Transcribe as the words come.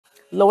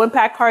low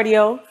impact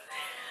cardio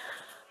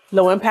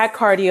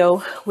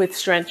with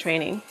strength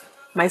training.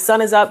 My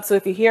son is up, so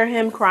if you hear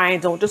him crying,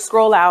 don't just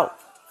scroll out.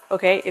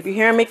 Okay, if you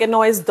hear him making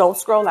noise, don't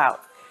scroll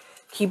out.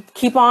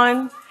 Keep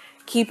on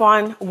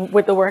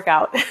with the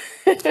workout.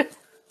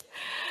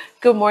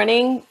 Good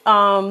morning,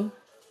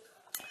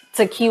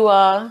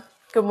 Takiwa.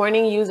 Good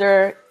morning,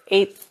 user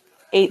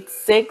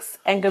 886,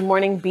 and good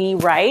morning, B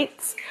Right.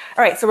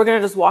 All right, so we're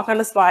gonna just walk on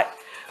the spot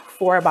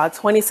for about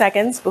 20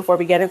 seconds before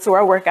we get into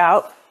our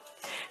workout.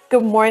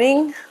 Good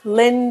morning,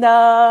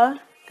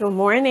 Linda. Good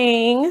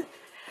morning.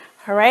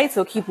 All right,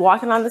 so keep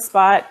walking on the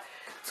spot,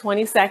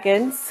 20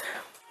 seconds.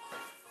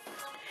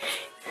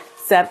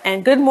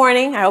 And good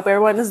morning. I hope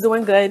everyone is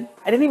doing good.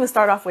 I didn't even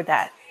start off with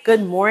that.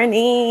 Good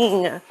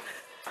morning.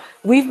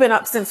 We've been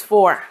up since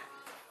 4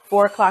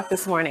 o'clock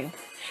this morning.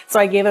 So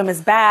I gave him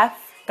his bath,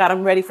 got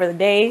him ready for the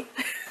day.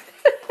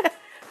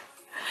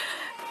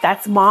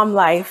 That's mom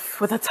life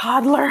with a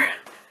toddler.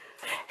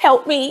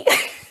 Help me.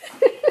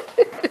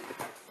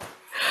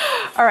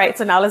 All right,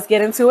 so now let's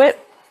get into it.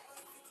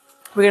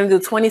 We're gonna do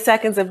 20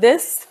 seconds of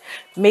this.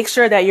 Make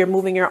sure that you're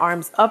moving your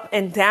arms up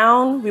and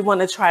down. We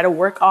wanna try to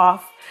work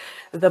off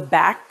the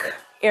back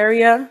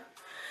area.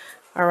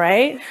 All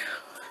right,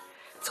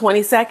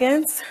 20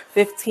 seconds,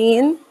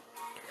 15,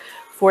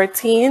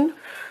 14,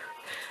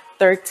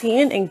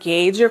 13,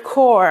 engage your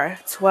core,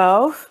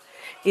 12,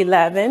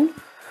 11,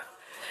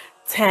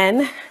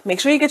 10, make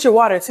sure you get your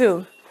water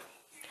too,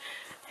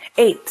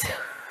 8,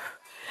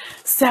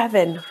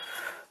 7,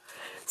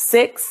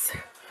 6,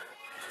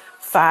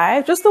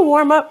 5, just to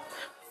warm up,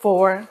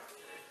 4,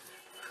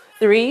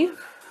 3,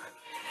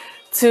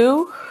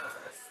 2,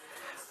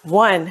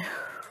 1.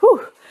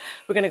 Whew.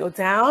 We're gonna go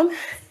down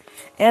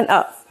and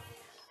up.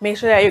 Make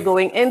sure that you're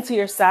going into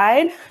your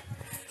side,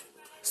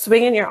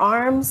 swinging your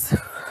arms,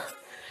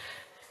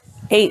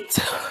 8,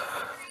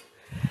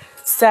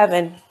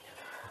 7,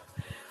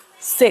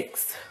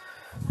 6,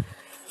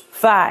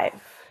 5,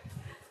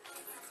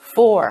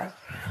 4,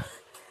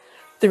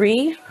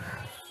 3,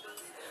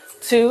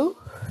 2,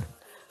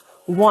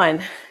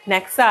 1.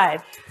 Next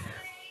side.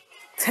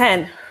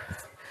 10,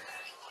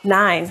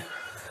 9,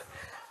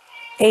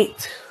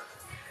 8,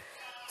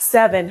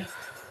 7,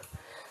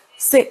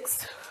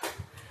 6,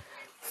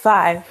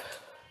 5,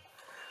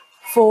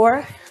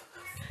 4,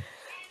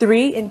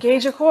 3,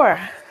 engage your core,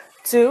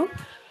 2,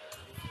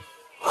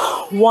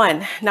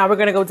 1. Now we're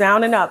gonna go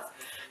down and up,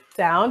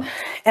 down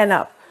and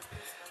up.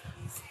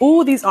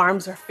 Ooh, these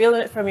arms are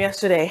feeling it from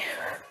yesterday.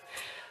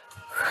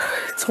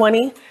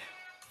 20,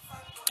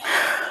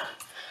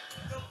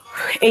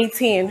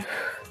 18,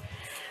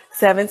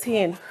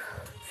 17,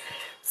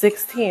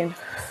 16,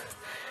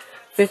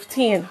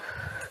 15,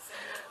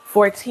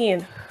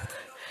 14,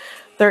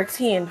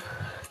 13,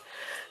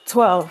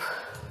 12,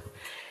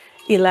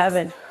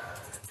 11,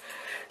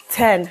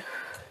 10,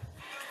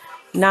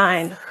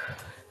 9,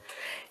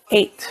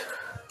 8,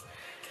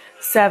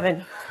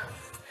 7,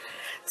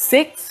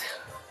 6,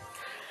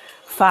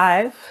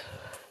 5,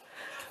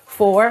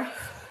 4,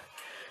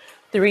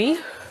 3,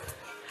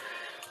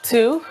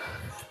 2,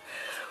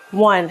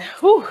 1.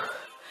 Whew.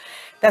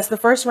 That's the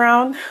first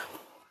round.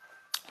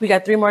 We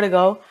got 3 more to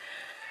go.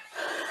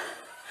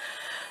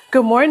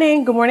 Good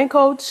morning. Good morning,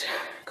 Coach.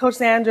 Coach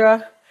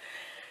Sandra.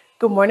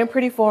 Good morning,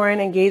 Pretty Foreign.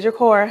 Engage your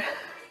core.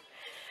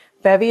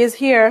 Bevy is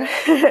here.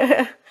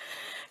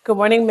 Good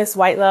morning, Miss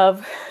White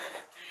Love.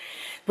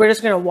 We're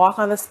just going to walk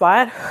on the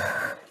spot.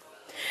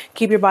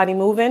 Keep your body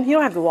moving. You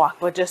don't have to walk,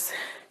 but just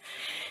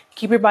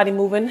keep your body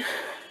moving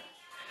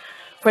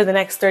for the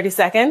next 30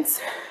 seconds.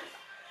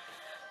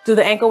 Do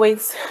the ankle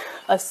weights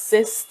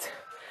assist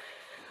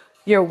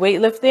your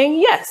weightlifting?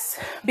 Yes,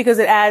 because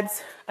it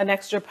adds an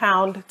extra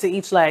pound to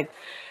each leg.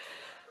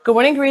 Good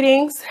morning,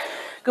 greetings.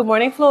 Good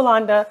morning,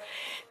 Flolanda.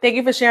 Thank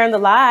you for sharing the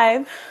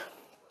live.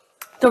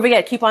 Don't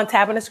forget, keep on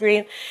tapping the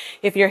screen.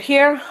 If you're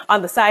here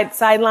on the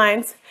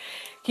sidelines,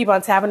 keep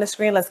on tapping the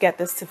screen. Let's get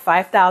this to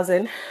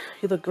 5,000.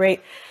 You look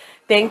great.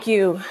 Thank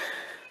you.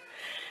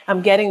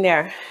 I'm getting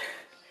there.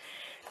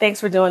 Thanks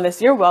for doing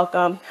this. You're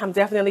welcome. I'm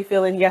definitely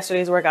feeling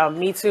yesterday's workout.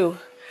 Me too.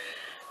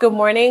 Good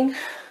morning,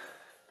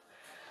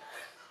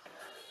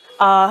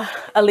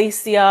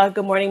 Alicia.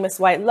 Good morning, Miss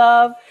White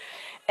Love.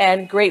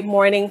 And great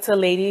morning to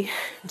Lady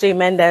J.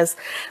 Mendez.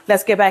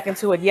 Let's get back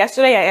into it.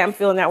 Yesterday, I am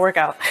feeling that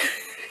workout.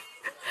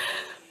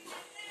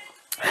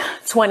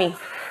 20,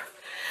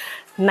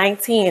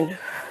 19,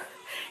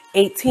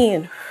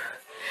 18,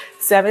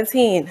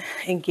 17.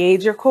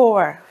 Engage your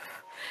core.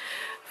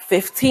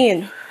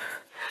 15,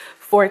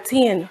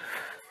 14,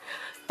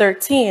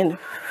 13,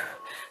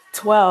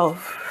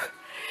 12,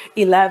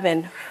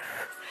 11,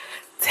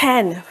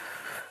 10,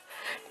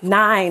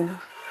 9,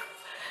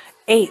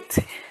 8,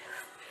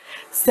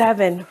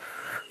 7,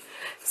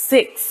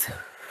 6,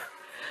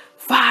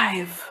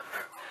 5,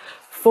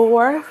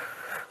 4,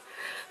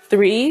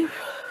 3,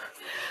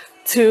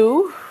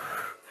 2,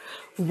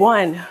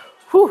 1.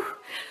 Whew.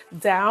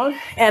 Down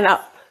and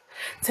up.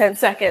 10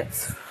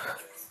 seconds.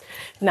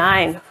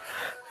 9,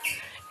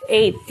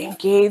 8.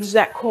 Engage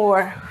that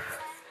core.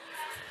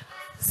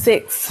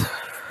 6,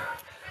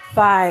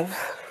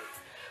 5,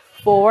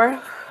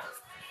 4,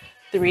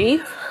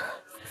 3,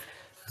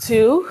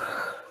 2,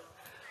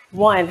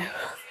 1.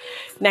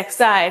 Next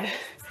side.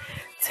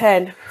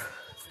 10,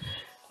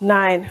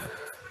 9,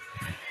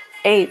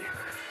 8,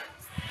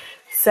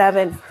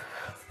 7,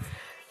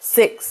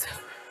 6,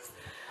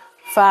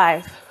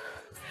 5,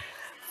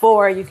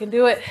 4. You can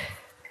do it.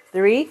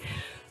 3,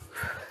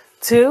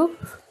 2,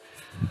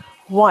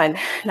 1.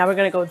 Now we're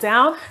going to go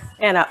down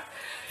and up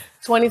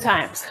 20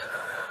 times.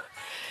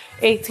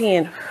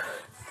 18,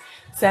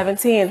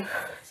 17,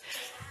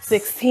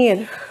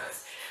 16,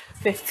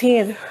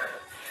 15,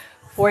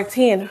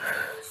 14,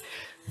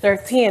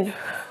 13,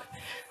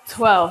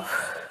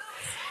 12,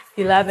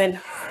 11,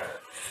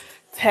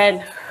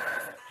 10,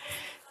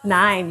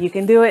 9. You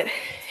can do it.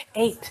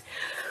 8,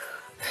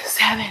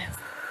 7,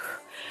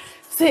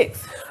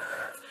 6,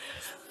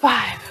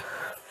 5,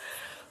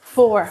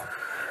 4,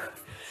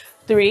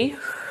 3,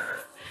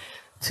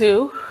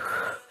 2,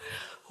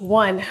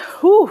 1.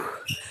 Whew.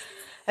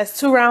 That's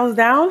 2 rounds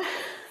down.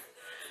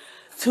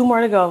 2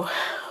 more to go.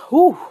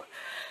 Whew.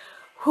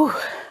 Whew.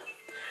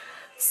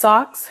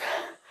 Socks.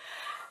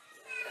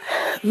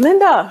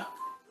 Linda,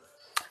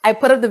 I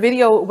put up the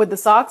video with the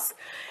socks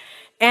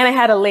and I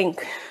had a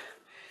link.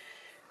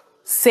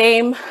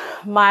 Same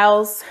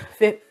miles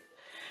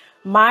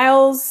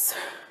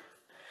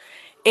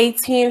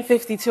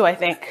 1852, I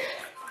think.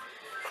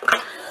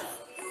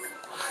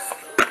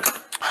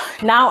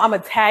 Now I'm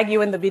gonna tag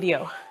you in the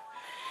video.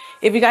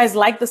 If you guys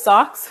like the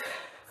socks,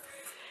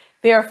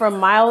 they are from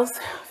miles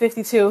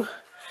 52,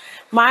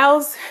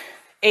 miles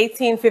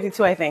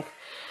 1852, I think.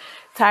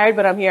 Tired,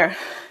 but I'm here.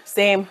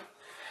 Same.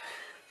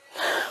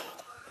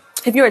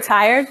 If you're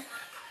tired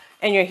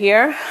and you're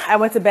here, I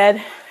went to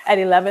bed at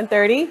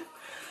 11:30,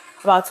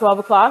 about 12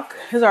 o'clock.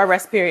 This is our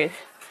rest period.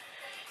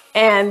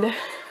 And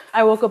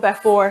I woke up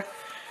at 4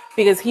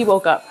 because he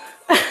woke up.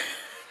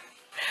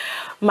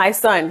 My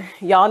son,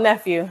 y'all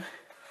nephew,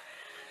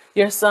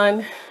 your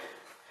son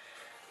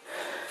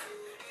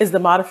is the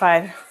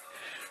modified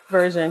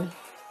version.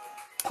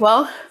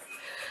 Well,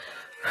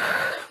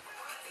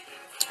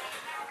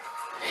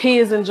 he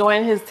is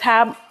enjoying his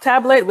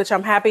tablet, which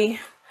I'm happy.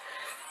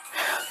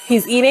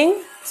 He's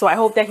eating, so I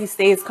hope that he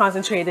stays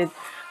concentrated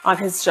on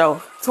his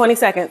show. 20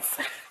 seconds.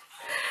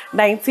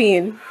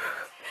 19,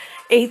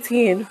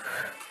 18,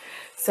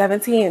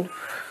 17,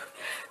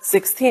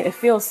 16. It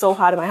feels so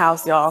hot in my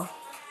house, y'all.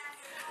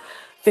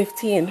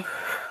 15,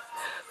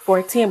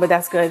 14, but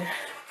that's good.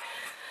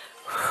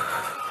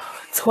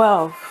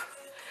 12,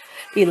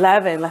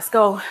 11, let's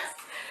go.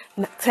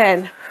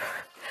 10,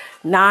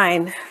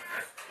 9,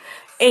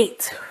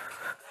 8,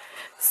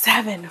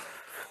 7,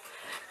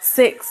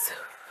 6,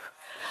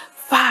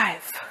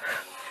 5,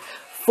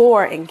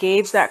 4.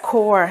 Engage that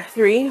core.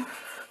 3,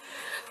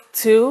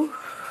 2,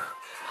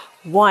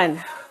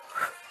 1.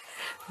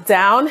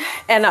 Down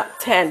and up.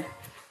 10,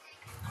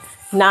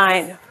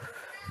 9,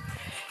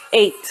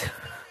 8,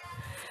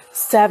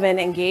 7.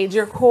 Engage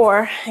your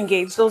core.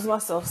 Engage those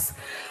muscles.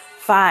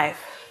 5,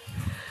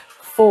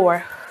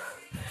 4,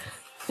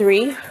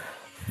 3,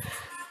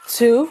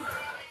 2,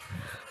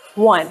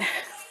 1.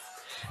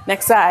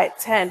 Next side.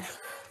 10,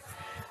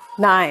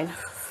 9,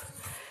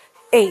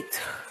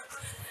 8,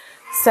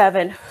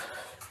 7,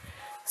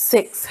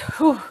 6,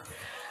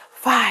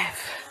 5,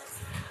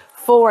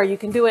 4. You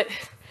can do it.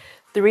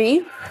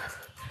 3,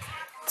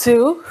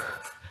 2,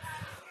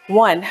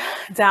 1.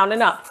 Down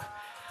and up.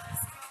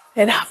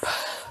 And up.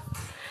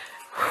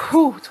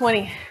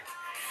 20,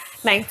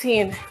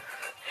 19,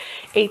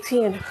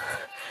 18,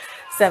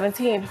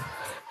 17,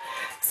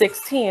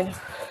 16,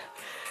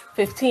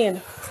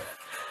 15,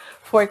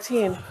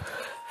 14,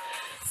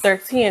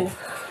 13,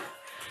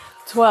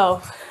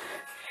 12,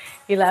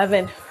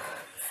 11,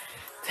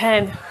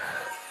 10,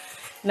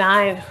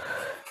 9,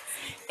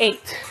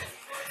 8,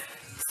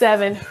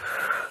 7,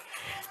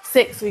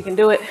 6. We can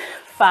do it.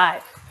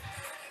 5,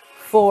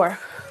 4.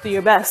 Do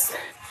your best.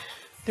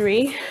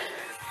 3,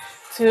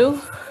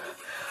 2,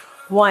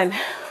 1.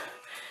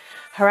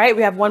 All right,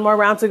 we have 1 more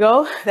round to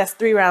go. That's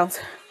 3 rounds.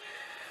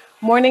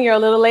 Morning, you're a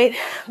little late.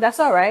 That's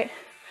all right.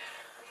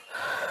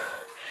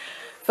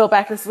 Fell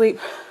back to sleep.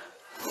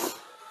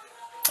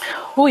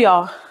 Who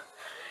y'all?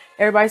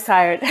 Everybody's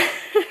tired.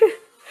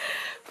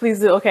 Please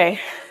do. Okay.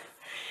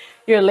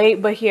 You're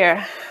late, but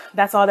here.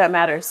 That's all that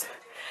matters.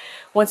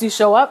 Once you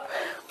show up,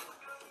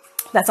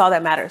 that's all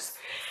that matters.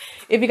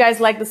 If you guys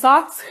like the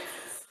socks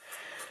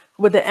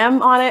with the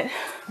M on it,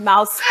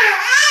 mouse.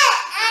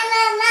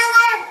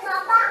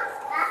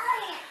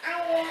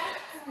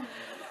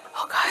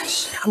 Oh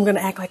gosh, I'm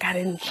gonna act like I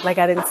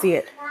didn't see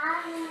it.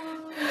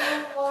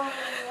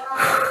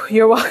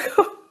 You're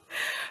welcome.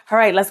 All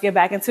right, let's get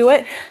back into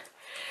it.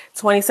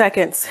 20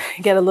 seconds.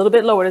 Get a little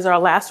bit lower. This is our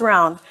last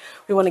round.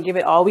 We want to give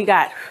it all we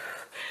got.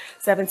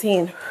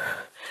 17,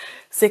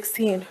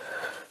 16,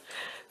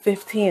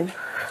 15,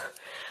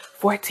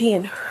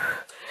 14,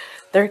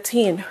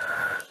 13,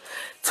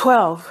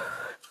 12,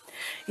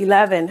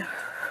 11,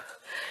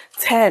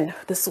 10.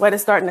 The sweat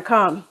is starting to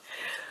come.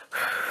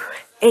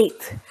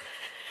 8,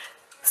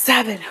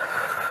 7,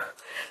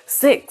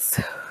 6,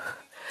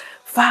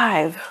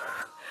 5,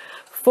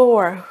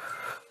 4,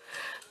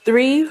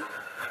 3,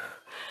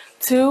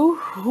 2,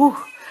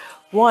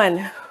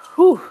 1.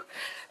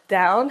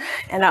 Down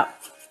and up.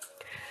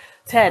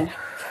 10,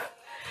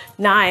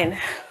 9,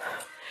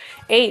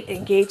 8.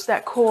 Engage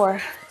that core.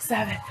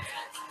 7,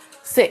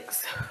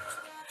 6,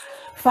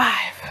 5,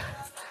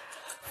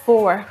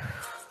 4,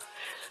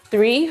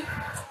 3,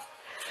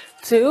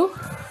 2,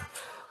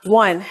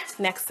 1.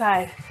 Next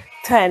side.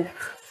 10,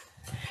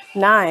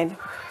 9,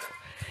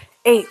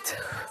 8,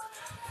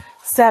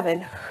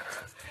 7,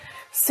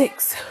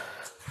 6,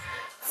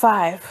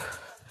 5,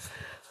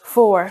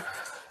 4,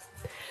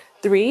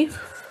 3,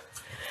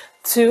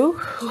 2,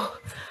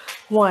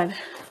 1.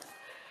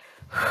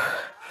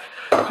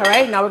 All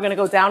right, now we're gonna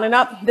go down and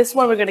up. This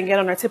one we're gonna get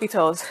on our tippy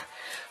toes.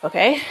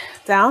 Okay,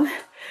 down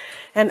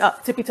and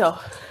up, tippy toe.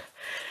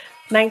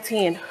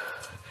 19,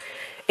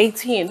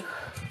 18,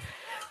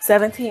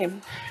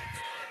 17,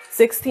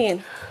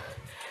 16,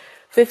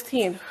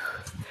 15,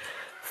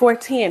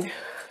 14,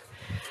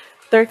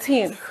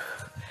 13,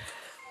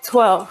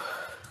 12,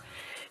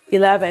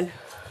 11,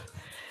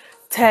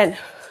 10,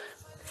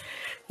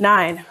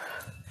 9,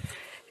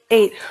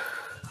 8,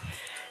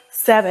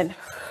 7,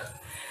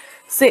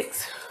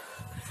 6,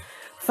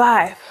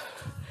 5,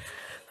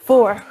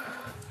 4,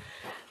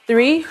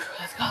 3,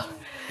 let's go,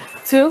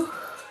 2,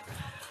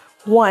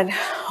 1.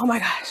 Oh my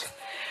gosh.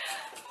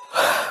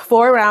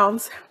 4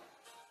 rounds.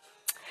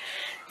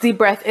 Deep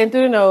breath in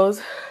through the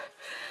nose.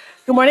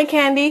 Good morning,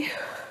 Candy.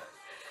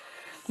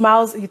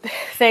 Miles,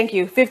 thank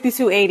you.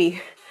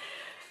 5280.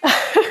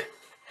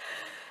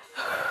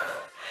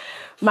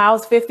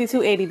 Miles,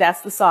 5280.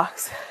 That's the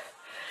socks.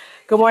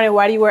 Good morning.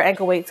 Why do you wear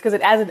ankle weights? Because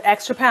it adds an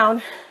extra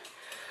pound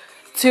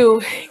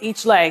to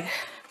each leg.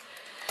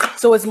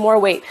 So it's more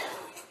weight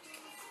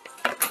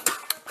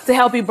to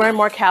help you burn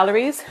more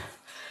calories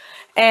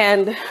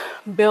and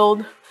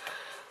build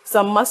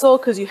some muscle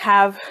because you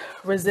have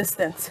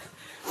resistance.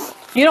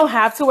 You don't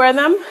have to wear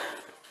them.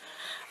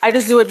 I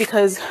just do it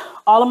because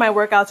all of my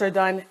workouts are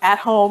done at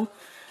home.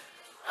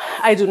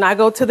 I do not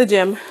go to the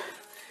gym.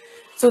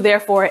 So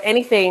therefore,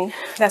 anything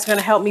that's going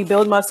to help me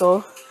build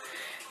muscle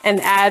and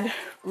add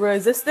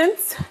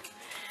resistance,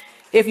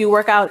 if you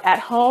work out at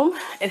home,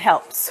 it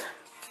helps.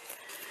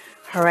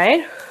 All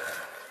right.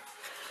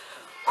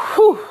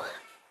 Whew.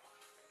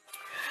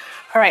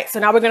 All right, so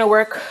now we're going to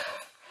work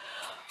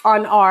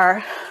on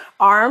our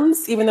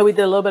arms, even though we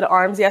did a little bit of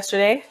arms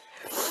yesterday,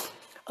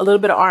 a little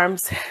bit of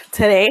arms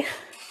today.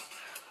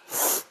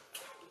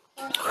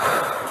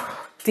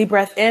 Deep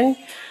breath in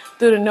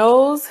through the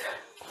nose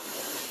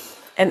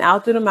and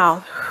out through the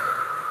mouth.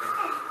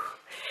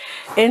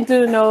 In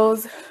through the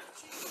nose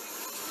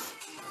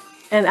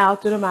and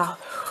out through the mouth.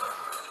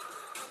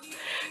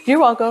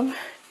 You're welcome.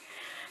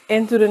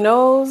 In through the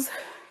nose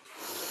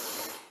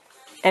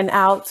and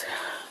out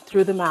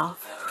through the mouth.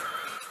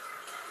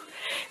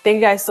 Thank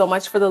you guys so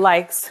much for the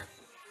likes.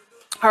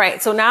 All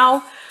right, so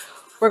now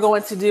we're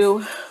going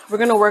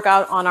to work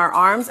out on our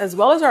arms as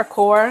well as our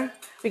core,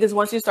 because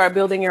once you start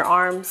building your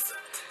arms,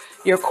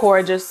 your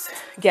core just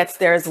gets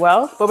there as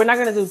well. But we're not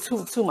going to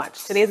do too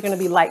much. Today is going to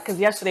be light because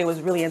yesterday was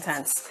really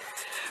intense.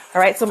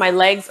 All right, so my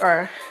legs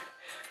are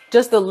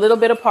just a little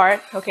bit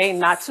apart, okay,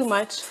 not too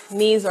much.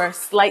 Knees are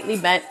slightly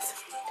bent.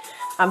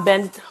 I'm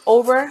bent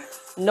over,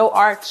 no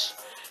arch,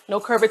 no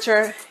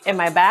curvature in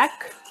my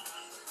back.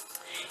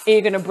 And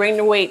you're gonna bring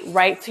the weight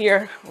right to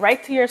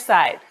your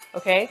side,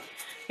 okay?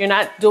 You're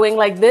not doing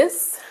like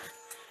this.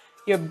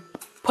 You're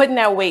putting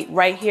that weight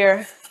right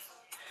here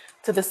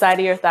to the side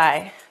of your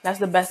thigh. That's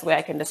the best way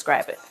I can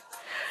describe it.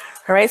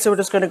 All right, so we're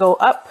just gonna go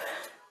up.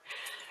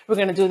 We're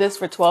gonna do this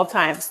for 12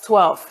 times.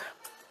 12,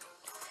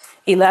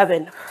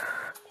 11,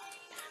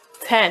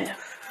 10,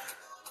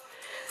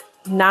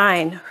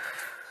 9,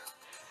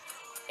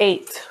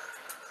 8,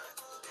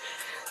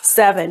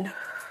 7,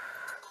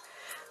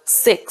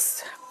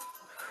 6,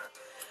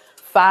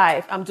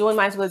 5. I'm doing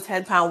mine with a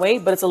 10-pound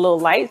weight, but it's a little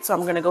light, so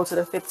I'm going to go to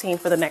the 15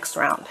 for the next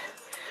round.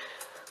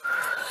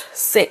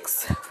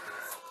 6,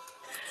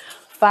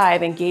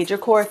 5. Engage your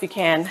core if you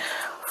can.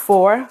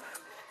 4,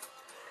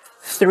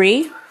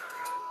 3,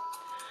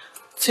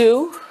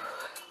 2,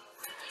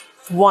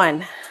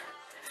 1.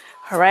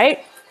 All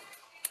right.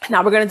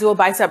 Now we're going to do a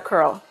bicep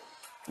curl.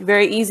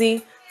 Very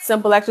easy,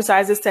 simple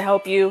exercises to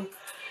help you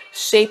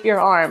shape your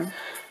arm.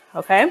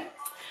 Okay.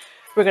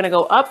 We're going to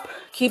go up,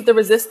 keep the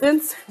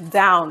resistance,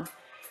 down,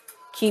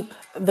 keep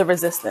the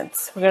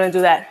resistance. We're going to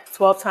do that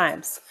 12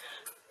 times.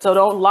 So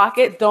don't lock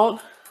it. Don't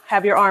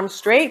have your arm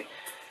straight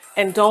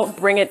and don't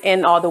bring it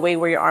in all the way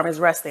where your arm is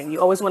resting. You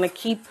always want to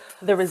keep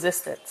the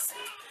resistance.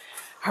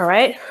 All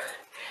right.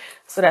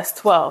 So that's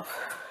 12,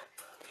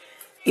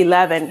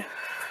 11,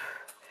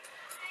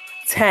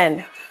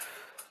 10,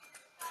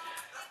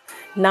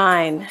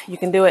 9. You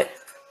can do it.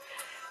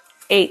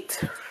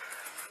 8,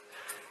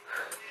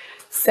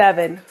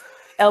 7.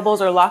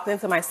 Elbows are locked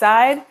into my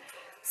side.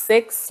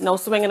 6, no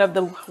swinging of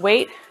the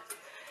weight.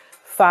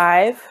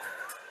 5,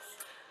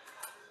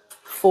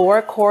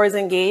 4, core is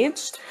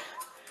engaged.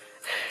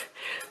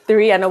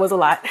 3, I know it was a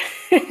lot.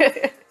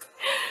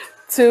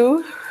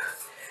 2,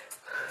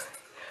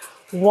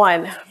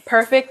 1.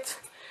 Perfect.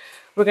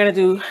 We're going to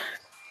do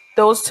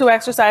those 2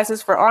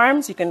 exercises for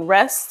arms. You can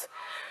rest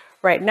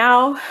right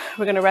now.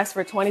 We're going to rest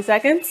for 20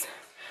 seconds.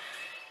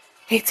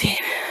 18.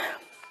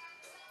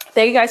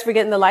 Thank you guys for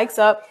getting the likes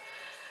up.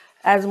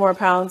 Adds more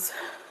pounds.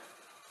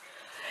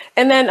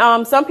 And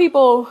then some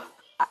people,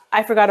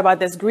 I forgot about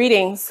this,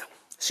 greetings.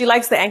 She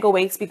likes the ankle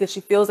weights because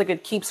she feels like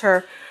it keeps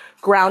her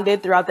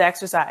grounded throughout the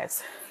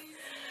exercise.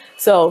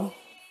 So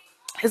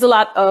there's a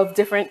lot of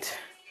different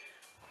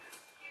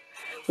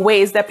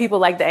ways that people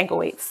like the ankle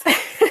weights.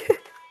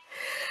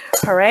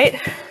 All right.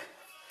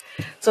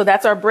 So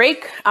that's our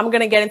break. I'm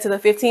going to get into the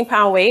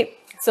 15-pound weight.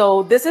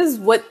 So this is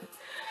what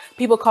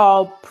people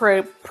call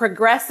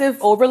progressive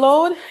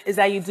overload, is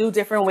that you do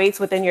different weights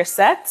within your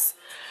sets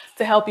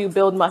to help you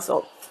build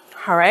muscle.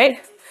 All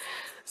right.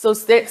 So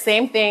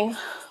same thing.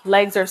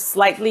 Legs are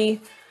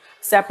slightly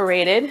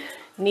separated.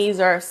 Knees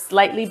are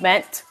slightly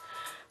bent.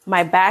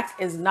 My back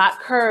is not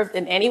curved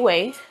in any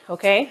way.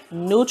 Okay.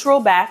 Neutral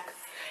back.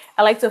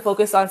 I like to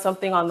focus on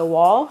something on the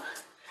wall,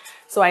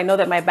 so I know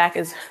that my back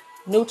is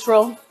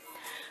neutral.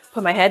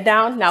 Put my head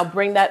down. Now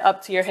bring that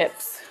up to your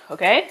hips.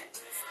 Okay.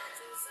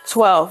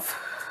 12,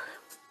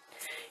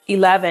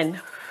 11,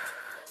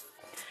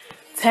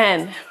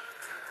 10,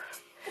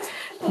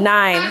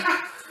 9,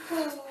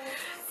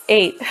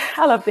 8.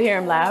 I love to hear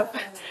him laugh.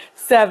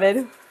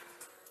 7,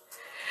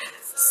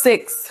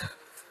 6,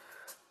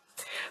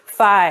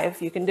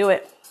 5. You can do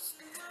it.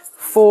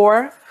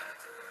 4,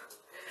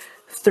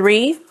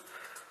 3,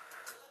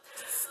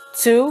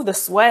 2. The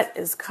sweat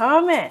is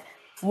coming.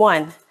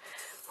 1.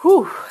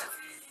 Whew.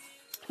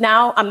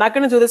 Now, I'm not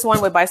going to do this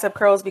one with bicep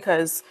curls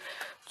because,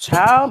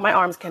 child, my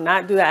arms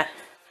cannot do that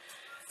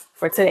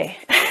for today.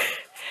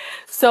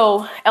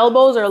 So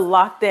elbows are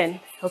locked in,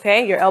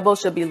 okay? Your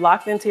elbows should be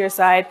locked into your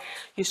side.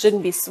 You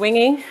shouldn't be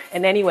swinging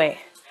in any way.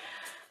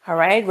 All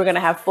right? We're going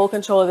to have full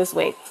control of this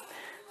weight.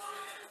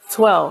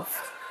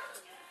 12,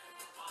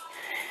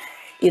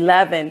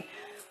 11.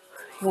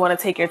 You want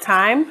to take your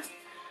time.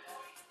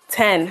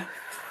 10,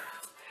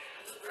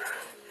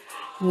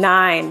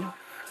 9.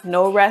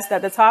 No rest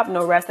at the top,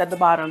 no rest at the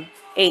bottom.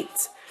 8,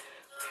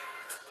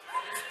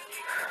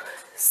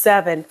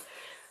 7.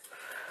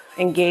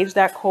 Engage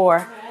that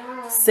core.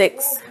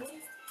 6,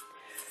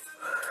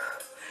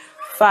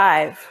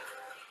 5,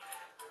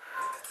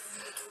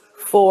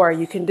 4.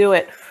 You can do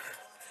it.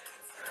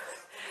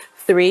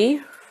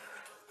 3,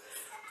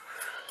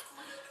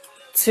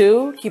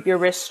 2. Keep your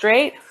wrist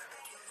straight.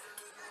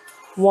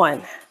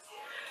 1.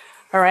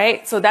 All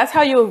right. So that's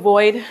how you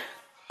avoid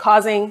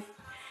causing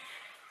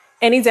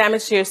any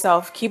damage to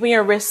yourself. Keeping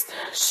your wrist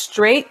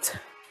straight.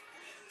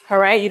 All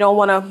right. You don't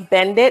want to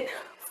bend it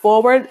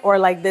forward or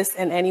like this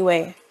in any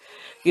way.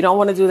 You don't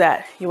want to do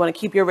that. You want to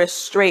keep your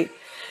wrist straight.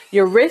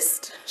 Your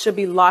wrist should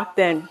be locked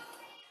in.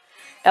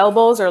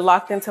 Elbows are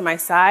locked into my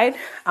side.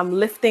 I'm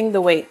lifting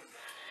the weight.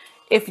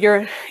 If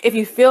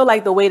you feel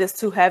like the weight is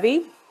too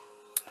heavy,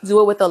 do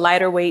it with a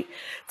lighter weight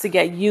to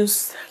get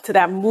used to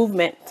that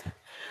movement.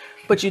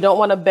 But you don't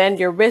want to bend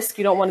your wrist.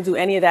 You don't want to do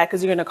any of that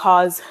because you're going to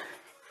cause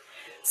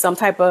some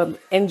type of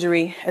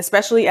injury,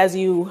 especially as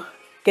you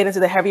get into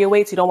the heavier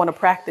weights. You don't want to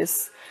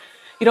practice.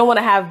 You don't want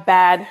to have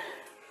bad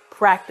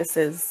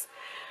practices.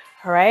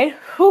 All right.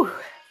 Whew.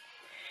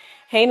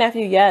 Hey,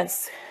 nephew.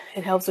 Yes,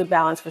 it helps with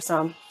balance for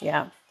some.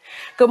 Yeah.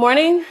 Good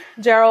morning,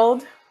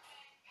 Gerald.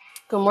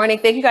 Good morning.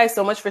 Thank you guys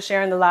so much for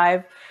sharing the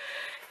live.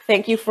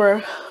 Thank you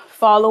for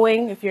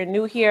following. If you're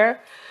new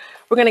here,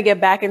 we're going to get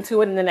back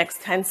into it in the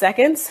next 10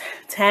 seconds.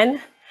 10,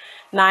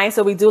 9.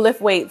 So we do lift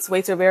weights.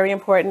 Weights are very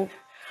important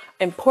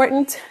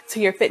to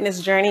your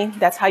fitness journey.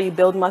 That's how you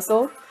build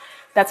muscle.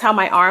 That's how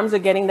my arms are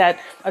getting that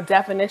a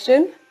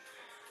definition.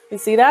 You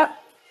see that?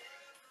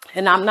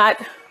 And I'm not,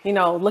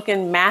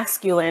 looking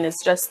masculine.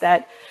 It's just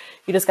that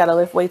you just got to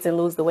lift weights and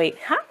lose the weight.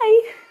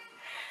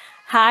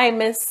 Hi,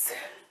 Miss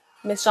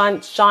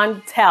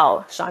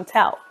Chantel.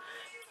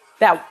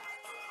 That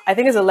I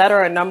think is a letter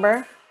or a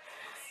number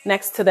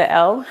next to the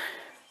L.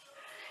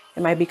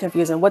 It might be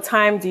confusing. What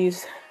time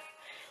is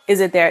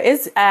it there?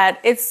 It's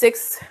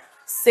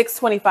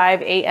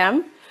 6:25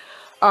 a.m.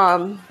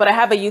 But I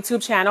have a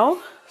YouTube channel.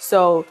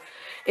 So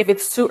if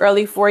it's too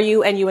early for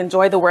you and you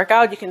enjoy the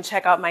workout, you can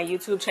check out my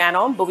YouTube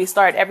channel. But we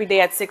start every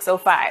day at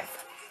 6:05.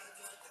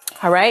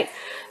 All right.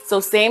 So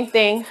same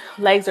thing.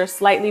 Legs are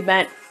slightly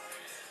bent.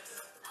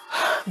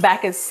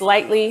 Back is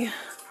slightly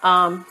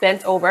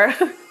bent over.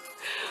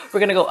 We're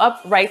going to go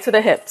up right to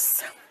the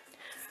hips.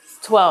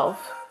 12,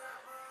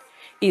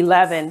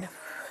 11,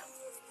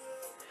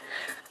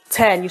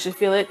 10. You should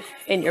feel it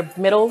in your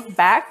middle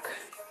back.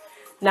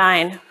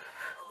 9,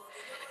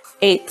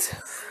 8,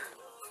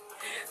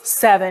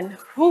 7,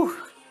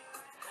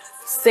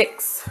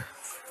 6,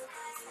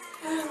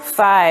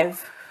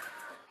 5,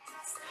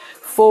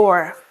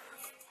 4,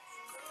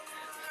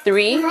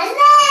 3,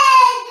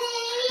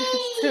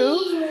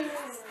 2,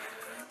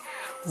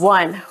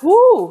 1.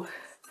 Woo!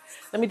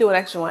 Let me do an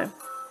extra one.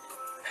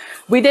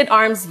 We did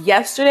arms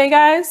yesterday,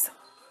 guys.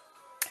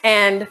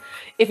 And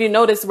if you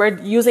notice, we're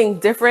using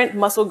different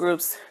muscle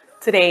groups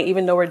today,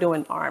 even though we're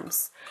doing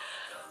arms.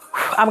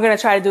 I'm gonna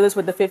try to do this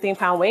with the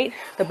 15-pound weight,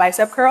 the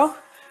bicep curl.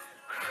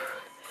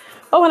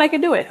 Oh, and I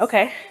can do it,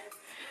 okay.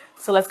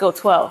 So let's go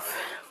 12,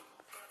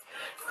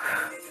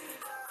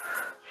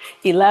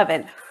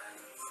 11,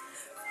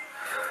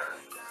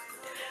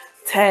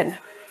 10,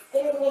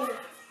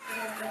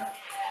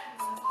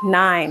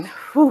 9.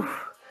 Whew.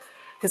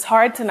 It's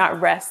hard to not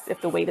rest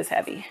if the weight is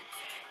heavy.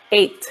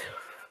 8,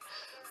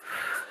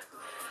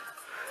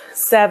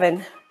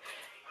 7.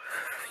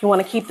 You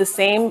want to keep the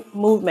same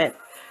movement.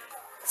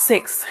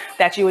 6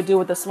 that you would do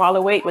with the smaller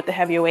weight with the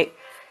heavier weight.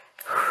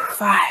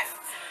 5.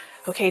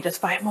 Okay, just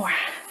 5 more.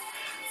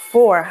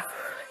 4,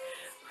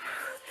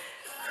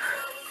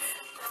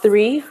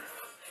 3,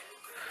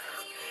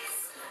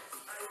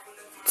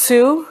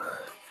 2,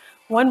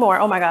 1 more.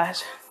 Oh my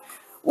gosh.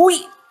 Woo!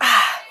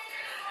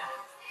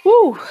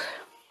 Woo!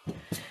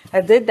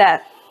 I did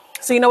that.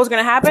 So you know what's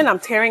gonna happen? I'm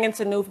tearing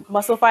into new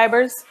muscle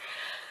fibers.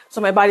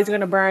 So my body's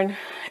gonna burn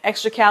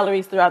extra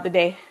calories throughout the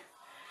day.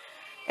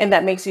 And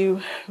that makes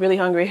you really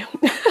hungry.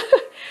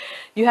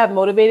 You have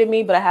motivated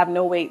me, but I have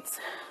no weights.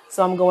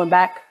 So I'm going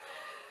back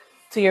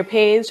to your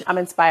page. I'm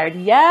inspired.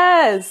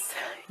 Yes.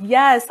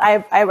 Yes.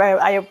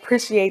 I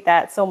appreciate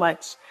that so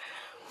much.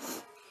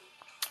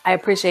 I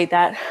appreciate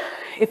that.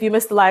 If you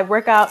missed the live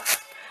workout,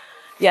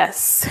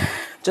 yes,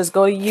 just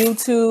go to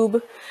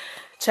YouTube,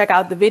 check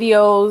out the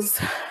videos.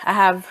 I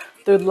have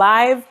the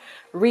live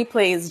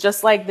replays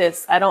just like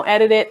this. I don't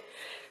edit it,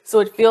 so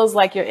it feels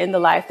like you're in the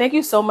live. Thank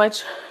you so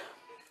much,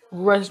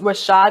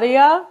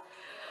 Rashadia,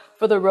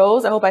 for the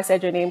rose. I hope I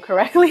said your name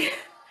correctly.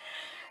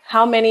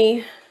 How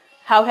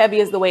heavy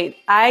is the weight?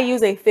 I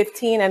use a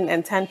 15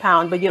 and 10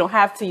 pound, but you don't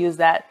have to use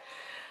that.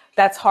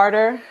 That's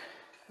harder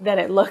than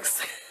it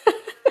looks.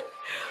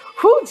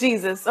 Whew,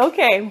 Jesus.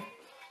 Okay.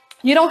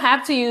 You don't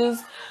have to use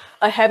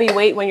a heavy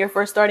weight when you're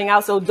first starting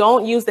out. So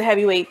don't use the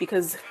heavy weight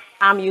because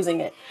I'm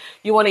using it.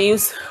 You want to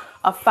use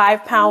a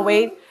 5-pound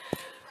weight,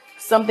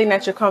 something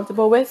that you're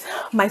comfortable with.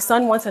 My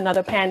son wants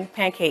another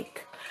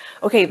pancake.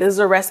 Okay, this is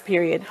a rest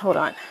period. Hold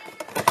on.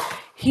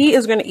 He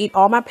is going to eat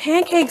all my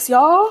pancakes,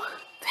 y'all.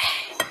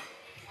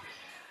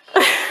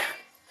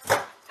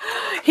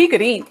 He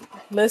could eat.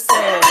 Listen.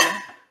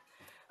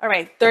 All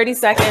right, 30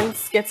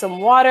 seconds. Get some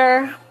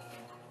water.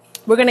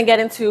 We're going to get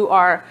into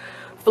our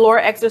floor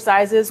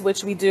exercises,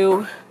 which we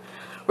do.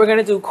 We're going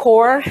to do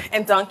core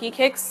and donkey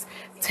kicks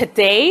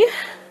today.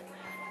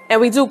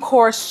 And we do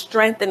core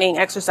strengthening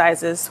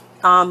exercises.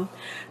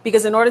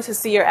 Because in order to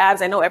see your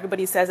abs, I know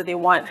everybody says that they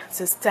want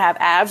to have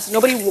abs.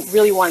 Nobody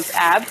really wants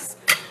abs.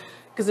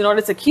 Because in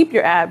order to keep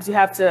your abs, you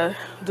have to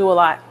do a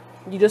lot.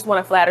 You just want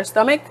a flatter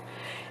stomach.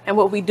 And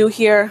what we do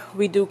here,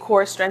 we do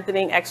core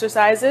strengthening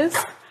exercises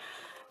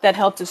that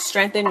help to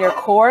strengthen your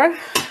core.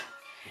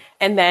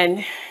 And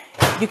then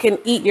you can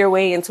eat your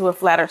way into a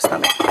flatter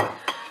stomach.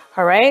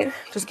 All right,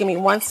 just give me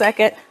 1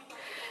 second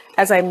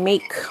as I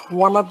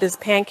warm up this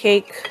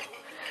pancake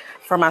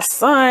for my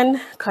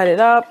son. Cut it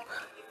up.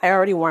 I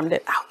already warmed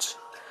it. Ouch,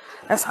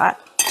 that's hot.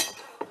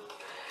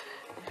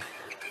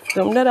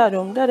 Dum da da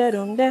dum da da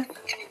dum da.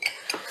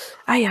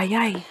 Ay ay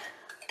ay.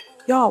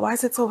 Y'all, why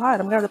is it so hot?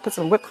 I'm gonna have to put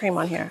some whipped cream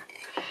on here.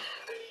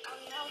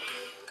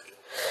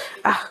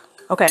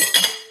 Okay.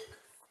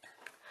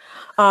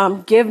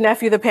 Give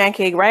nephew the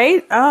pancake,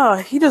 right? Oh,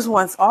 he just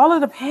wants all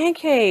of the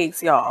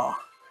pancakes, y'all.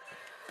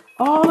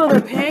 All of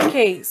the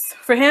pancakes.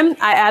 For him,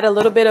 I add a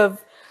little bit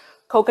of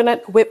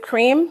coconut whipped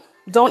cream.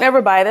 Don't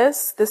ever buy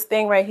this. This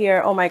thing right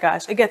here, oh my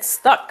gosh, it gets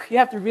stuck. You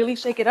have to really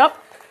shake it up.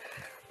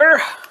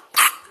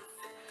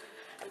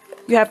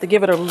 You have to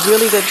give it a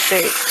really good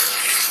shake.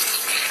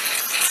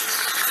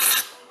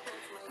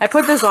 I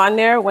put this on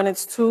there when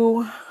it's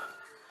too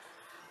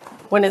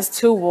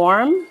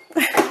warm.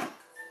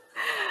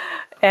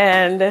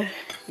 And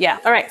yeah,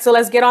 all right, so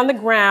let's get on the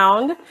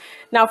ground.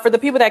 Now for the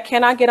people that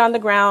cannot get on the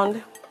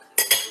ground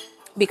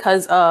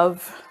because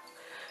of,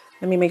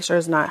 let me make sure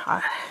it's not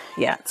hot.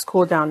 Yeah, it's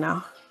cooled down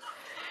now.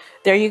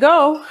 There you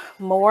go,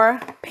 more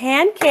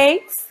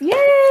pancakes,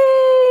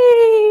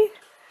 yay!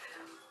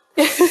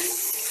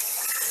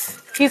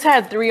 He's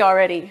had 3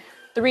 already,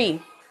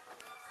 3.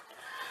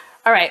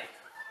 All right,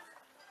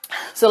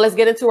 so let's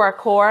get into our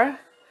core.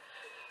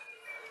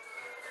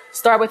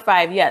 Start with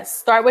 5, yes.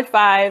 Start with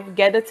 5,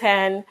 get to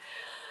 10.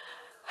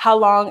 How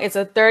long? It's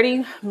a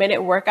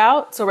 30-minute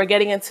workout. So we're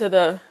getting into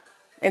the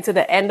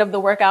end of the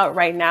workout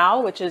right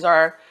now, which is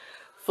our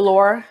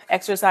floor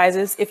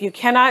exercises. If you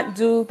cannot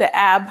do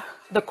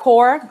the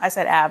core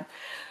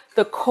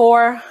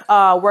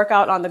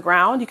workout on the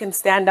ground, you can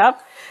stand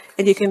up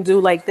and you can do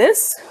like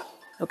this,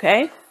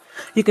 okay?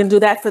 You can do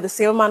that for the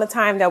same amount of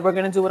time that we're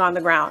gonna do it on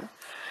the ground.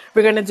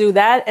 We're gonna do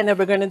that, and then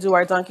we're gonna do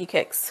our donkey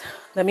kicks.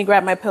 Let me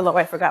grab my pillow.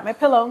 I forgot my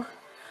pillow.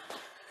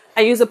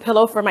 I use a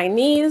pillow for my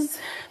knees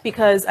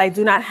because I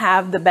do not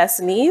have the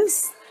best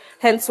knees.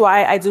 Hence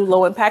why I do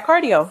low impact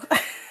cardio.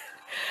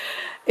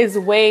 It's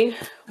way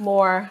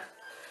more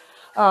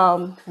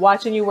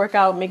watching you work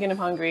out, making him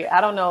hungry. I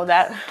don't know,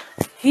 that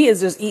he is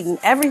just eating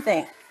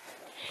everything.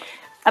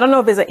 I don't know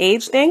if it's an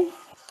age thing,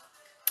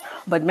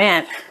 but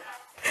man,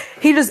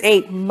 he just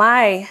ate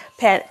my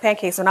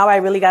pancakes. So now I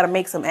really got to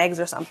make some eggs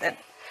or something.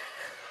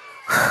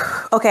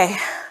 Okay.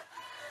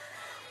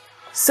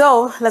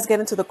 So let's get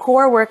into the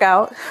core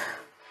workout,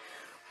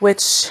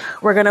 which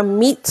we're going to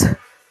meet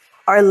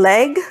our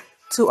leg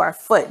to our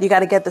foot. You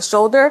got to get the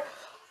shoulder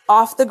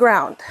off the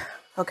ground.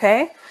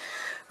 Okay.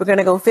 We're going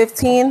to go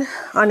 15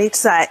 on each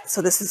side.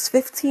 So this is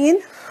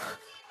 15,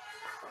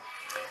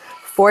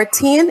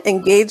 14.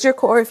 Engage your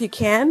core if you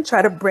can.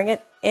 Try to bring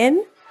it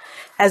in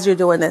as you're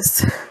doing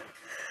this.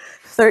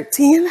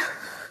 13,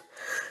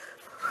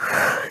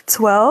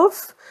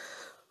 12,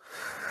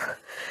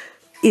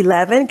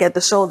 11. Get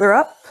the shoulder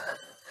up.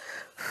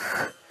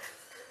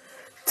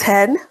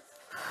 10,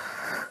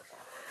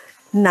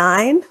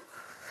 9,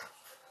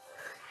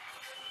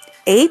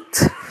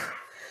 8,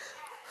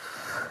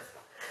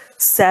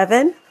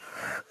 7,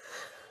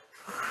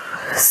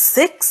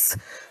 6,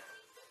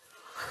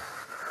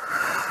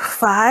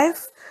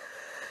 5.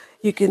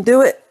 You can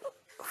do it.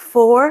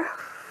 4,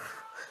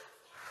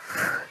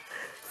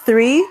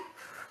 3,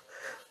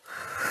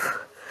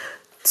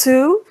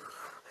 2,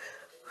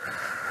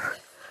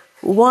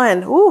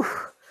 1. Ooh.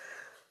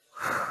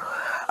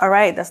 All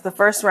right, that's the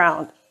first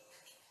round.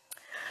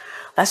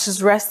 Let's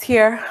just rest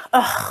here.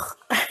 Ugh.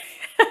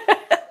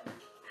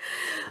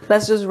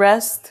 Let's just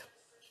rest.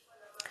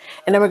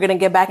 And then we're going to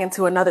get back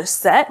into another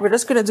set. We're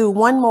just going to do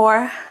one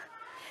more.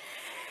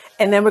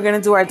 And then we're going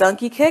to do our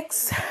donkey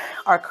kicks,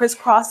 our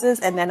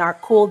crisscrosses, and then our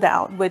cool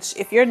down, which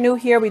if you're new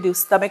here, we do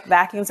stomach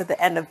vacuums at the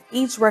end of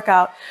each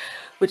workout,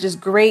 which is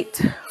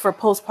great for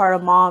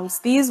postpartum moms.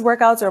 These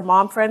workouts are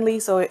mom friendly.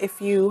 So if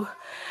you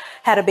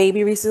had a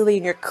baby recently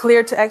and you're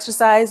cleared to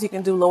exercise, you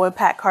can do low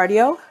impact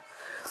cardio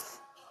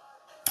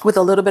with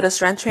a little bit of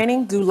strength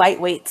training. Do light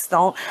weights.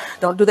 Don't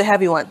do the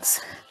heavy ones.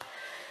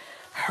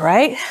 All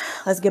right,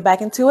 let's get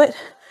back into it.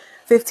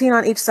 15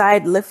 on each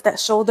side. Lift that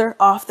shoulder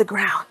off the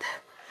ground.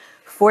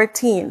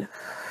 14.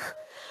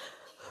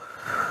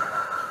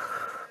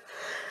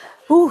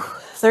 Ooh,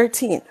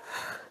 13.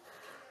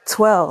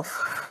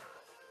 12.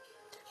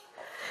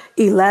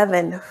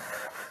 11.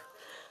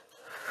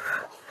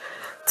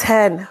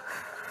 10.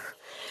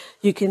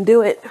 You can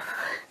do it.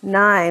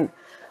 9.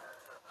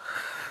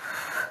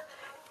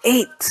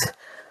 8.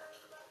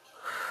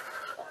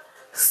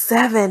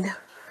 7.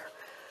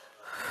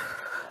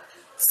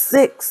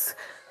 6.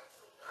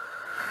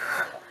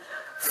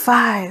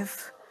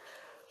 5.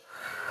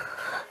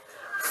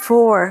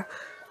 4.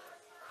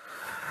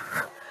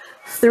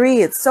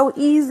 3. It's so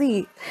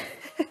easy.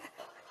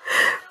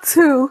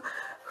 2.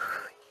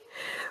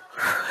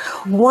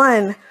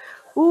 1.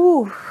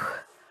 Ooh.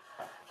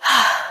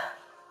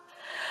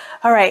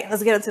 All right,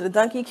 let's get into the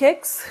donkey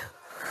kicks.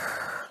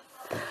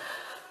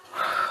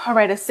 All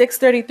right, it's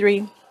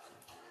 6:33.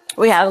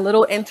 We had a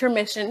little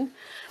intermission.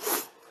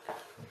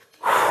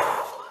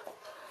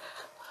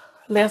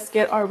 Let's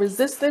get our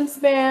resistance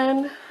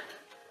band.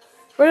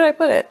 Where did I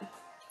put it?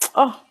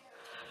 Oh,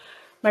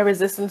 my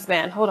resistance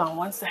band. Hold on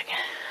one second.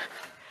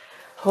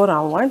 Hold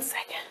on one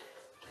second.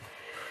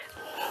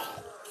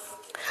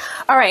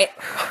 All right.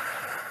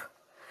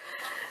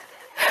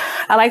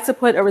 I like to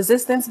put a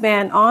resistance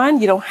band on.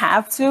 You don't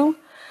have to,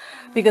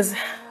 because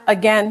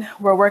again,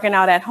 we're working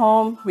out at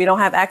home. We don't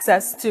have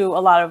access to a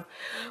lot of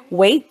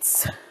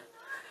weights.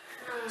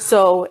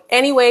 So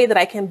any way that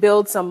I can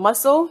build some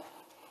muscle,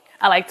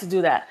 I like to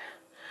do that.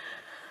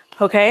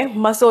 Okay,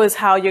 muscle is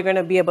how you're going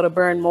to be able to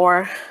burn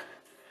more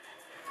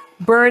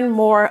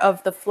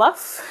of the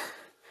fluff,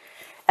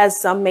 as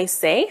some may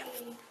say.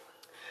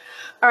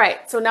 All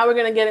right, so now we're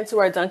going to get into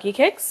our donkey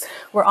kicks.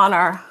 We're on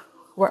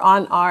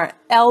our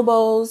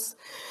elbows,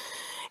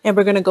 and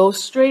we're going to go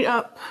straight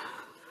up.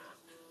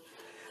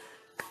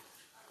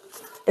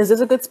 Is this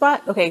a good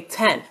spot? Okay,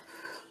 10,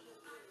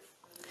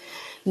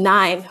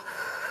 9,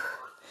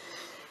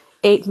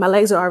 8. My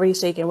legs are already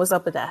shaking. What's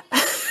up with that?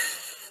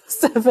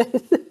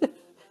 7,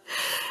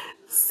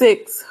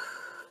 6,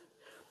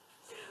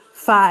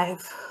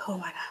 5. Oh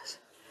my gosh.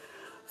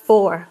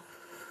 4,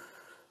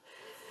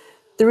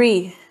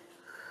 3,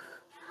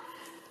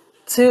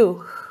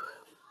 2,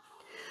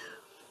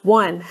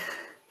 1.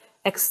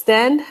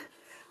 Extend.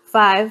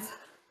 5,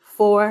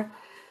 4,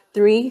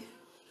 3,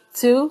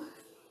 2,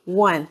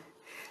 1.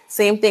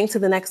 Same thing to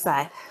the next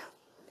side.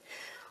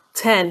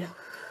 10,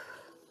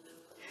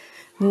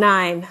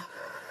 9,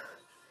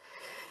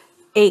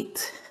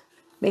 8.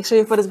 Make sure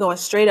your foot is going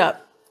straight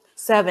up.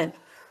 7,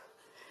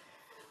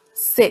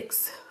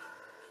 6,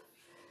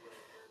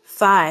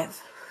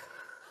 5,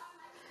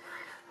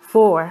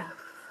 4,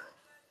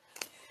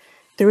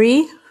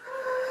 3,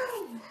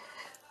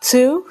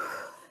 2,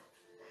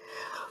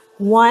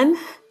 1.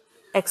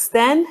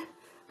 Extend.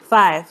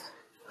 5,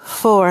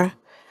 4,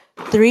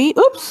 3.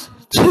 Oops.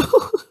 2,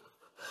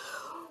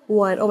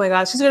 1. Oh my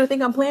gosh, she's gonna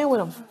think I'm playing with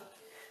him.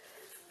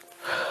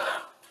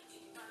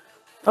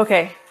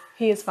 Okay,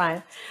 he is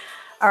fine.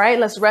 All right,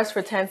 let's rest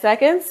for 10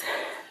 seconds.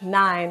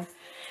 9,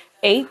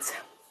 8,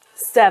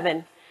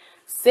 7,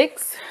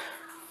 6,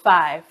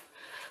 5,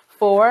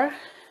 4,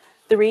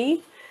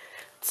 3,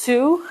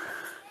 2,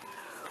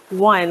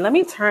 1. Let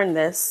me turn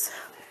this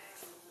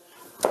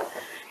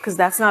because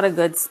that's not a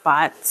good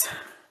spot.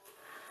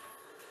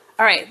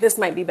 All right, this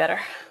might be better.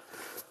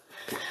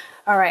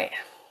 All right.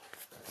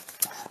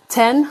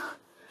 10,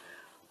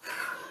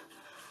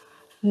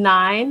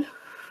 9,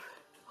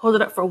 hold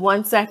it up for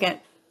 1 second.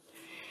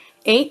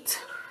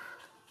 8,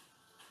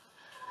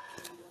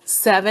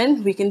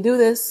 7, we can do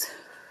this.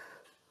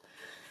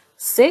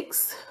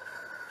 6,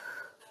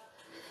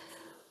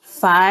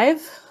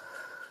 5,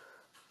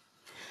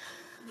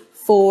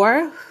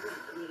 4,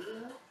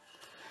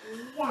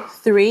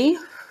 3,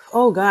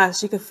 oh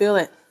gosh, you can feel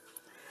it.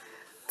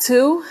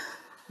 2,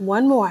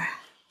 1 more.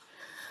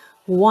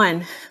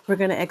 1, we're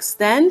gonna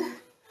extend.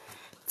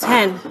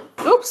 10,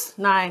 oops,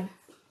 9,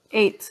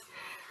 8,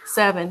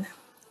 7,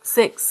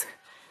 6,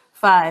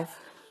 5,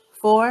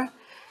 4,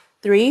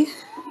 3,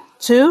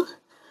 2,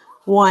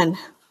 1.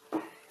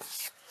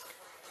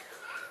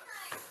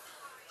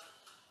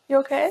 You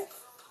okay?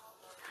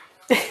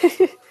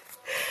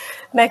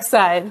 Next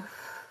side.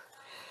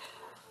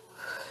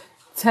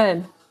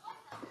 10.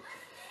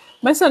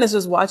 My son is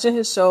just watching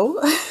his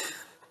show.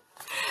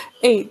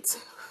 8.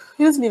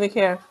 He doesn't even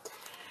care.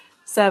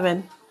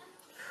 7,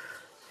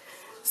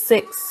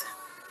 6,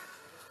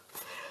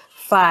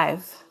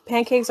 5.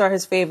 Pancakes are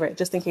his favorite,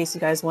 just in case you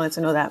guys wanted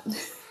to know that.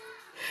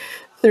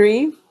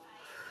 3,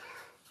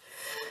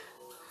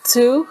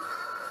 2,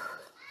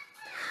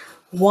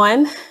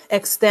 1.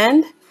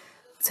 Extend.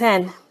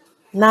 10,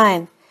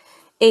 9,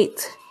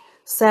 8,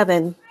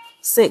 7,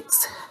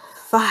 6,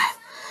 5,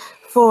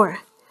 4,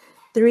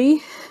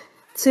 3,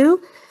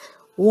 2,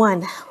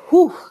 1.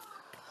 Whew.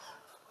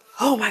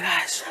 Oh my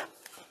gosh.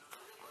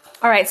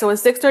 All right, so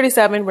it's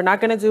 6:37. We're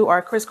not gonna do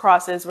our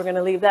crisscrosses. We're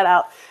gonna leave that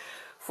out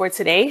for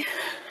today.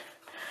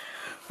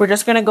 We're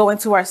just gonna go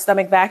into our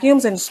stomach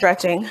vacuums and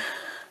stretching.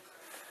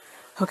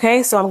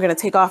 Okay, so I'm gonna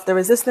take off the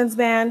resistance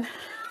band,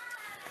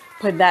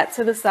 put that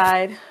to the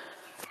side.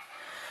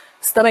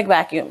 Stomach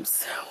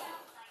vacuums.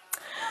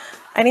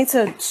 I need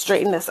to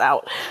straighten this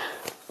out.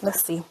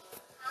 Let's see.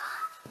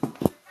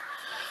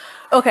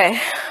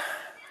 Okay.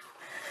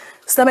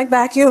 Stomach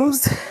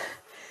vacuums.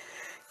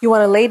 You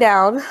want to lay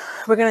down.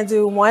 We're going to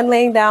do one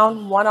laying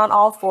down, one on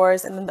all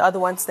fours, and then the other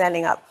one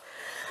standing up.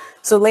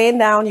 So laying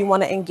down, you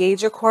want to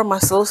engage your core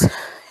muscles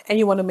and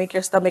you want to make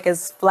your stomach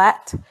as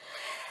flat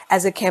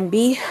as it can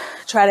be.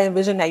 Try to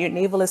envision that your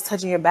navel is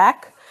touching your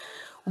back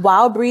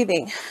while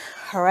breathing.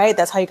 All right.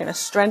 That's how you're going to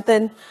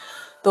strengthen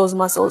those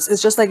muscles.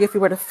 It's just like if you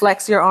were to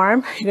flex your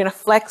arm, you're going to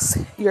flex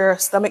your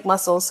stomach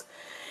muscles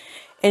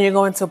and you're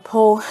going to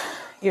pull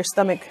your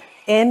stomach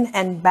in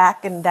and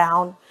back and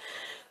down.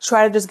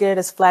 Try to just get it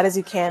as flat as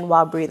you can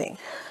while breathing.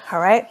 All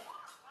right.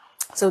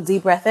 So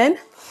deep breath in.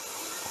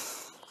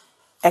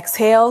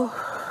 Exhale.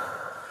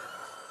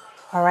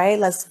 All right.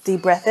 Let's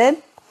deep breath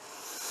in.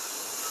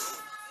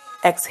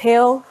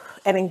 Exhale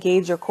and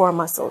engage your core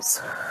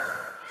muscles.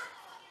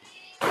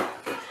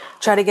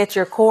 Try to get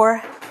your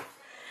core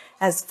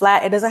as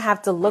flat. It doesn't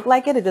have to look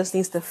like it. It just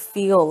needs to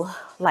feel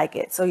like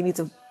it. So you need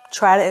to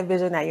try to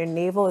envision that your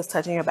navel is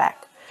touching your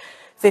back.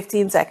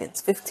 15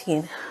 seconds.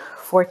 15,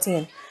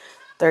 14,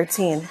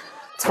 13,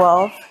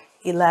 12,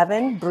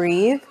 11.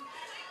 Breathe.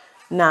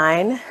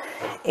 9,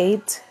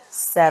 8,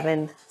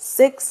 7,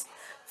 6,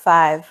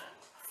 5,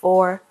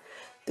 4,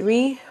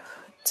 3,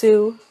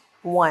 2,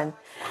 1.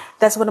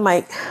 That's one of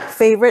my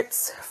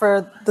favorites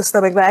for the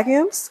stomach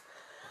vacuums.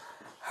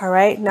 All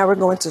right. Now we're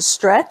going to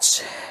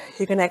stretch.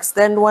 You're going to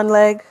extend one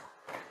leg.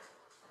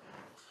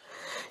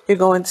 You're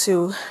going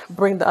to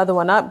bring the other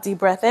one up. Deep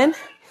breath in.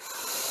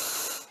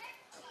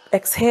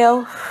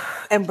 Exhale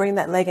and bring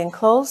that leg in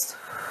close.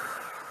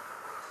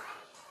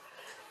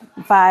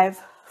 5,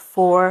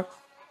 4,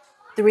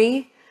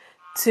 3,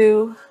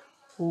 2,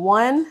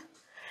 1.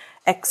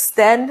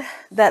 Extend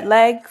that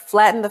leg.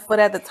 Flatten the foot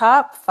at the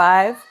top.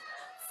 5,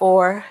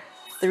 4,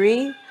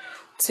 3,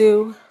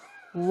 2,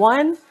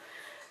 1.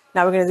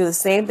 Now we're going to do the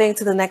same thing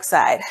to the next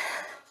side.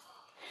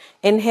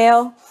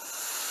 Inhale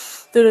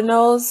through the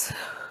nose,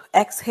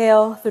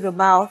 exhale through the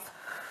mouth.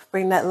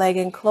 Bring that leg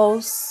in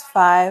close.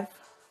 5,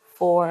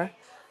 4,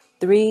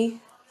 3,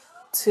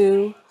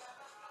 2,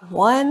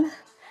 1.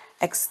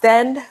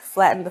 Extend,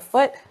 flatten the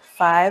foot.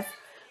 5,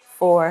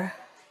 4,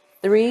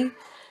 3,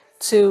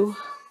 2,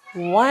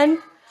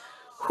 1.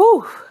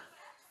 Whew.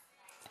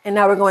 And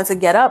now we're going to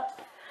get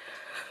up.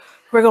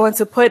 We're going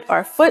to put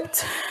our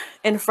foot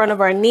in front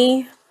of our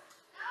knee,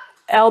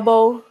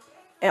 elbow,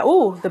 and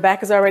ooh, the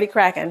back is already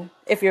cracking.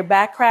 If your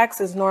back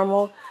cracks, is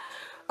normal.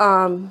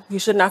 You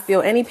should not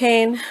feel any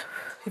pain.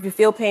 If you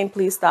feel pain,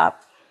 please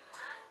stop.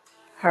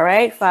 All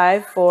right,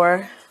 5,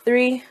 4,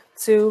 3,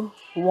 2,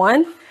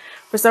 1.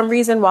 For some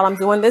reason, while I'm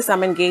doing this,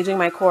 I'm engaging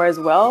my core as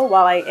well.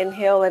 While I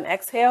inhale and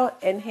exhale,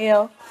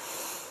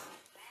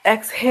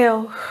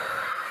 exhale.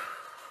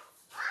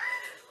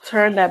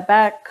 Turn that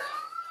back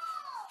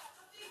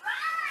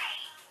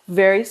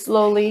very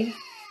slowly.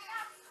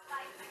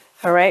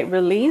 All right,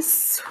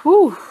 release.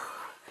 Whew.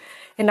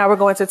 And now we're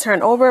going to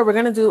turn over. We're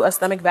going to do a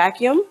stomach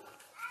vacuum.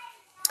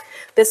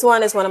 This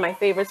one is one of my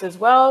favorites as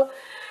well.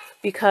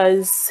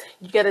 because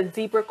you get a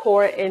deeper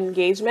core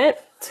engagement.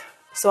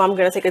 So I'm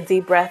going to take a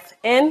deep breath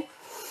in.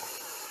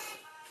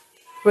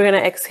 We're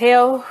going to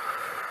exhale,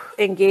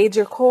 engage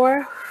your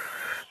core,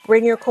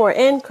 bring your core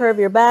in, curve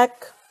your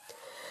back.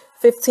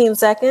 15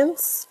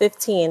 seconds,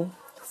 15,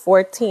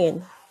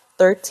 14,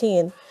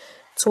 13,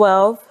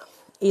 12,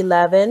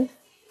 11,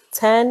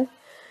 10,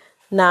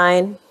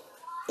 9,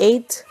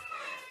 8,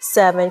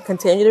 7.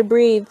 Continue to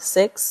breathe.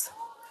 6,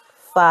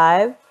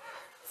 5,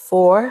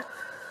 4,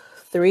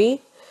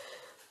 3,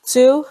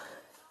 2,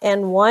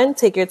 and 1.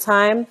 Take your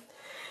time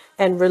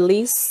and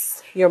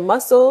release your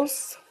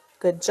muscles.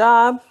 Good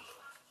job.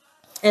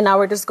 And now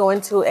we're just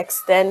going to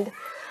extend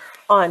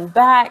on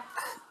back.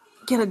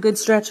 Get a good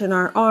stretch in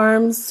our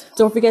arms.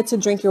 Don't forget to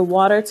drink your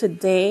water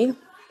today.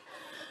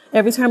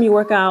 Every time you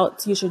work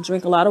out, you should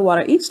drink a lot of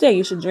water. Each day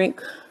you should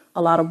drink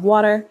a lot of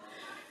water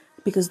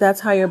because that's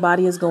how your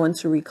body is going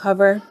to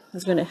recover.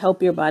 It's going to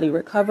help your body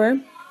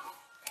recover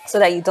so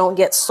that you don't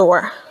get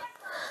sore.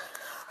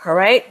 All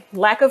right.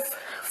 Lack of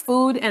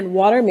food and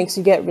water makes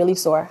you get really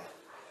sore.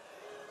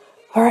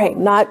 All right.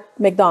 Not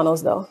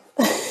McDonald's though.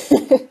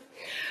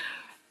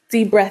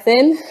 Deep breath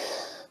in.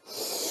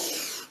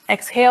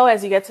 Exhale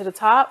as you get to the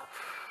top.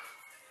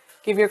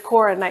 Give your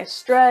core a nice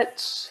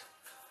stretch.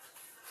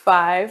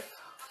 5,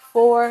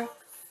 4,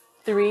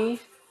 3,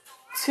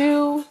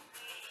 2,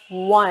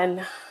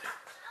 1.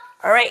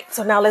 All right,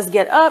 so now let's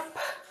get up.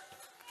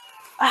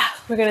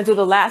 We're gonna do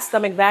the last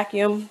stomach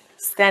vacuum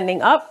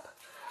standing up.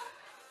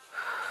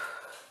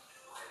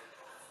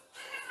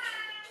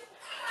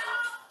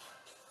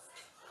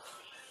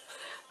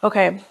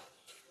 Okay,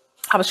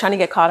 I was trying to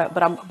get caught up,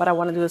 but I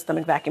want to do the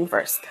stomach vacuum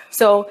first.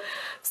 So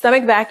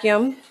stomach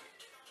vacuum,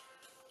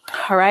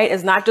 all right,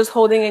 is not just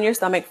holding in your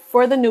stomach.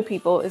 For the new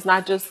people, it's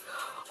not just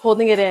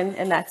holding it in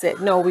and that's it.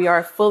 No, we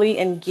are fully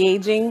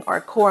engaging our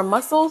core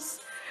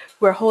muscles.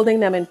 We're holding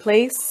them in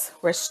place.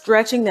 We're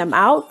stretching them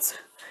out.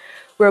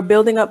 We're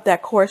building up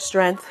that core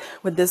strength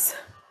with this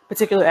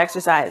particular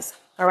exercise.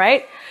 All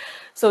right.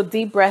 So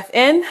deep breath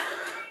in.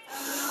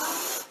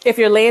 If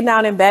you're laying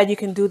down in bed, you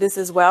can do this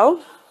as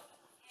well.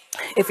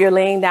 If you're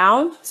laying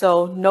down,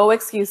 so no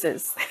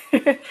excuses.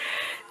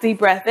 Deep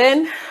breath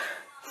in.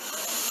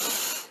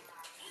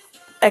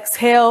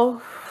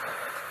 Exhale.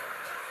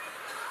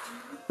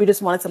 We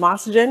just wanted some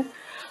oxygen.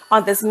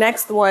 On this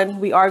next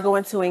one, we are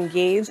going to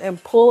engage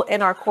and pull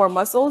in our core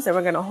muscles, and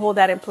we're going to hold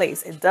that in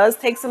place. It does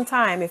take some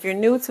time, if you're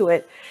new to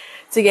it,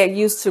 to get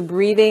used to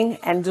breathing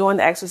and doing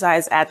the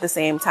exercise at the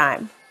same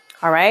time.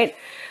 All right.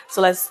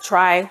 So let's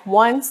try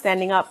one,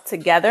 standing up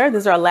together.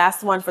 This is our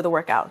last one for the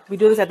workout. We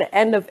do this at the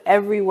end of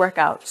every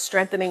workout,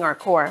 strengthening our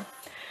core.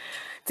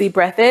 Deep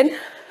breath in.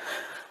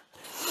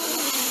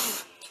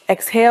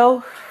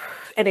 Exhale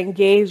and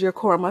engage your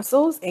core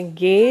muscles.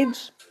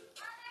 Engage.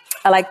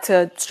 I like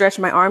to stretch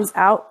my arms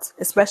out,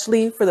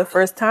 especially for the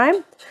first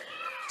time.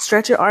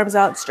 Stretch your arms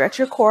out, stretch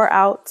your core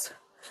out.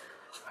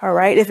 All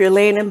right. If you're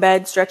laying in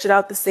bed, stretch it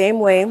out the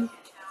same way. And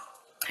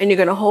you're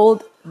going to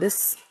hold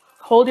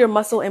your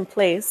muscle in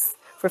place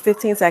for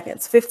 15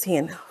 seconds.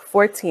 15,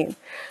 14,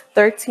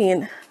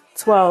 13,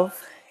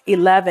 12,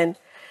 11,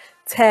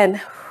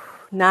 10,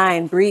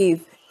 9,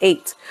 breathe.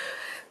 8,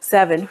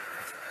 7,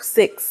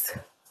 6,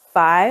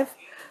 5,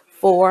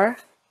 4,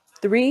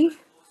 3,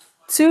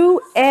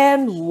 2,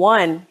 and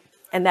 1.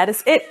 And that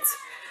is it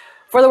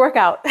for the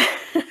workout.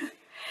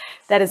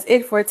 That is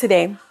it for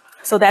today.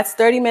 So that's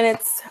 30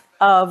 minutes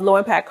of low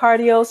impact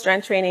cardio,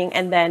 strength training,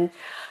 and then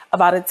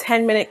about a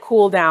 10-minute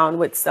cool down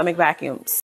with stomach vacuums.